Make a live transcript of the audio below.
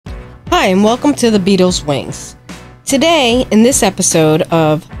Hi, and welcome to the Beatles Wings. Today, in this episode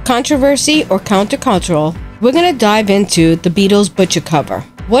of Controversy or Countercultural, we're going to dive into the Beatles Butcher cover.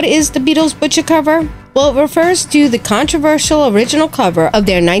 What is the Beatles Butcher cover? Well, it refers to the controversial original cover of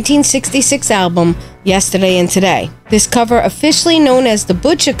their 1966 album, Yesterday and Today. This cover, officially known as the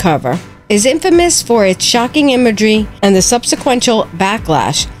Butcher cover, is infamous for its shocking imagery and the subsequent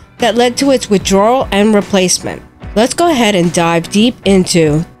backlash that led to its withdrawal and replacement. Let's go ahead and dive deep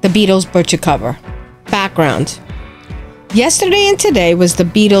into the Beatles Butcher cover. Background. Yesterday and Today was the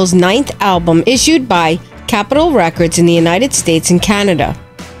Beatles' 9th album issued by Capitol Records in the United States and Canada.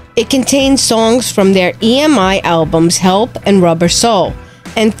 It contains songs from their EMI albums Help and Rubber Soul,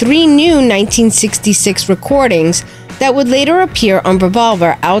 and 3 new 1966 recordings that would later appear on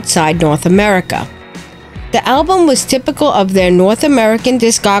Revolver outside North America. The album was typical of their North American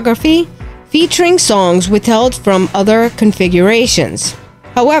discography, featuring songs withheld from other configurations.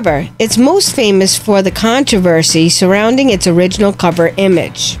 However, it's most famous for the controversy surrounding its original cover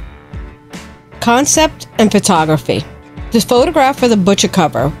image. Concept and photography. The photograph for the Butcher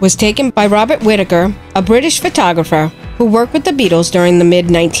cover was taken by Robert Whittaker, a British photographer who worked with the Beatles during the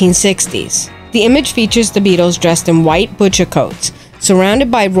mid-1960s. The image features the Beatles dressed in white butcher coats, surrounded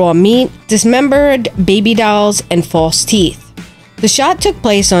by raw meat, dismembered baby dolls, and false teeth. The shot took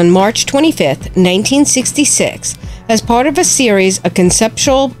place on March 25, 1966, as part of a series of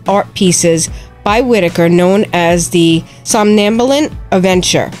conceptual art pieces by Whittaker known as the Somnambulant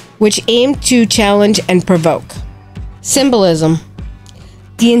Adventure, which aimed to challenge and provoke. Symbolism.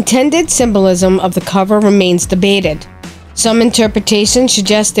 The intended symbolism of the cover remains debated. Some interpretations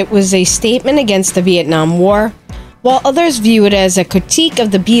suggest it was a statement against the Vietnam War, while others view it as a critique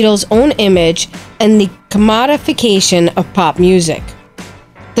of the Beatles' own image and the commodification of pop music.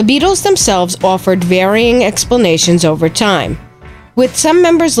 The Beatles themselves offered varying explanations over time, with some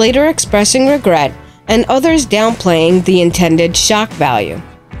members later expressing regret and others downplaying the intended shock value.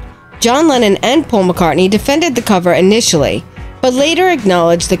 John Lennon and Paul McCartney defended the cover initially, but later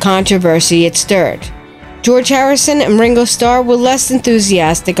acknowledged the controversy it stirred. George Harrison and Ringo Starr were less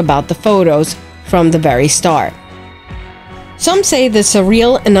enthusiastic about the photos from the very start. Some say the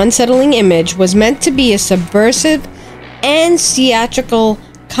surreal and unsettling image was meant to be a subversive and theatrical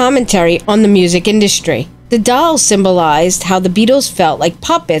commentary on the music industry. The dolls symbolized how the Beatles felt like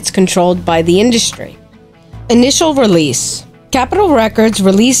puppets controlled by the industry. Initial release. Capitol Records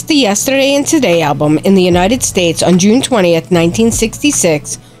released the Yesterday and Today album in the United States on June 20th,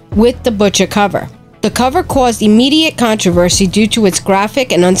 1966, with the Butcher cover. The cover caused immediate controversy due to its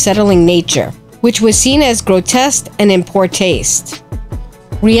graphic and unsettling nature, which was seen as grotesque and in poor taste.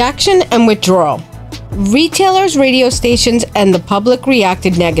 Reaction and withdrawal. Retailers, radio stations, and the public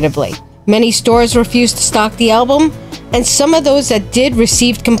reacted negatively. Many stores refused to stock the album, and some of those that did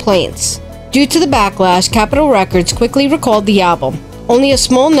received complaints. Due to the backlash, Capitol Records quickly recalled the album. Only a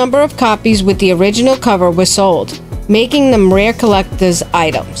small number of copies with the original cover were sold, making them rare collector's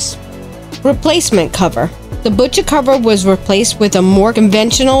items. Replacement cover. The Butcher cover was replaced with a more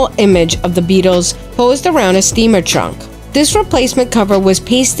conventional image of the Beatles posed around a steamer trunk. This replacement cover was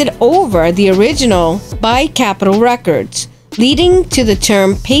pasted over the original by Capitol Records, leading to the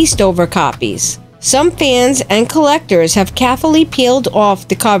term paste-over copies. Some fans and collectors have carefully peeled off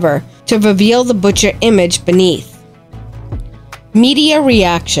the cover to reveal the Butcher image beneath. Media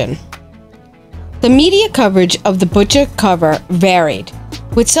reaction. The media coverage of the Butcher cover varied,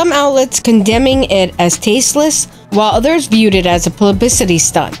 with some outlets condemning it as tasteless, while others viewed it as a publicity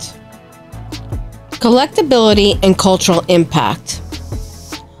stunt. Collectability and cultural impact.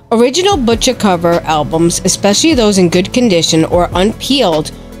 Original Butcher cover albums, especially those in good condition or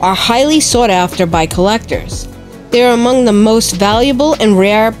unpeeled, are highly sought after by collectors. They are among the most valuable and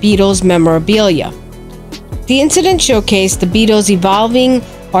rare Beatles memorabilia. The incident showcased the Beatles' evolving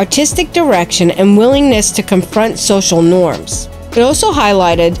artistic direction and willingness to confront social norms. It also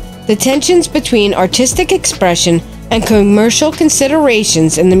highlighted the tensions between artistic expression and commercial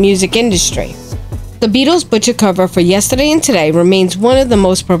considerations in the music industry. The Beatles Butcher cover for Yesterday and Today remains one of the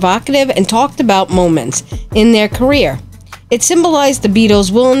most provocative and talked about moments in their career. It symbolized the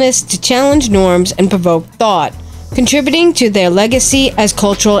Beatles' willingness to challenge norms and provoke thought, contributing to their legacy as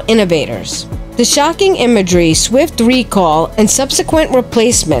cultural innovators. The shocking imagery, swift recall, and subsequent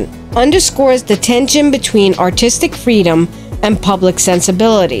replacement underscores the tension between artistic freedom and public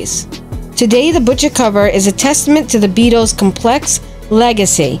sensibilities. Today, the Butcher cover is a testament to the Beatles' complex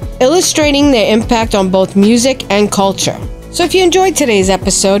legacy, illustrating their impact on both music and culture. So if you enjoyed today's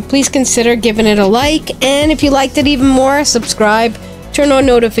episode, please consider giving it a like, and if you liked it even more, subscribe, turn on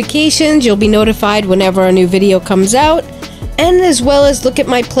notifications. You'll be notified whenever a new video comes out. and as well as look at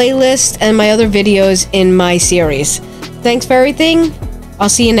my playlist and my other videos in my series. Thanks for everything. I'll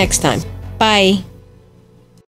see you next time. Bye.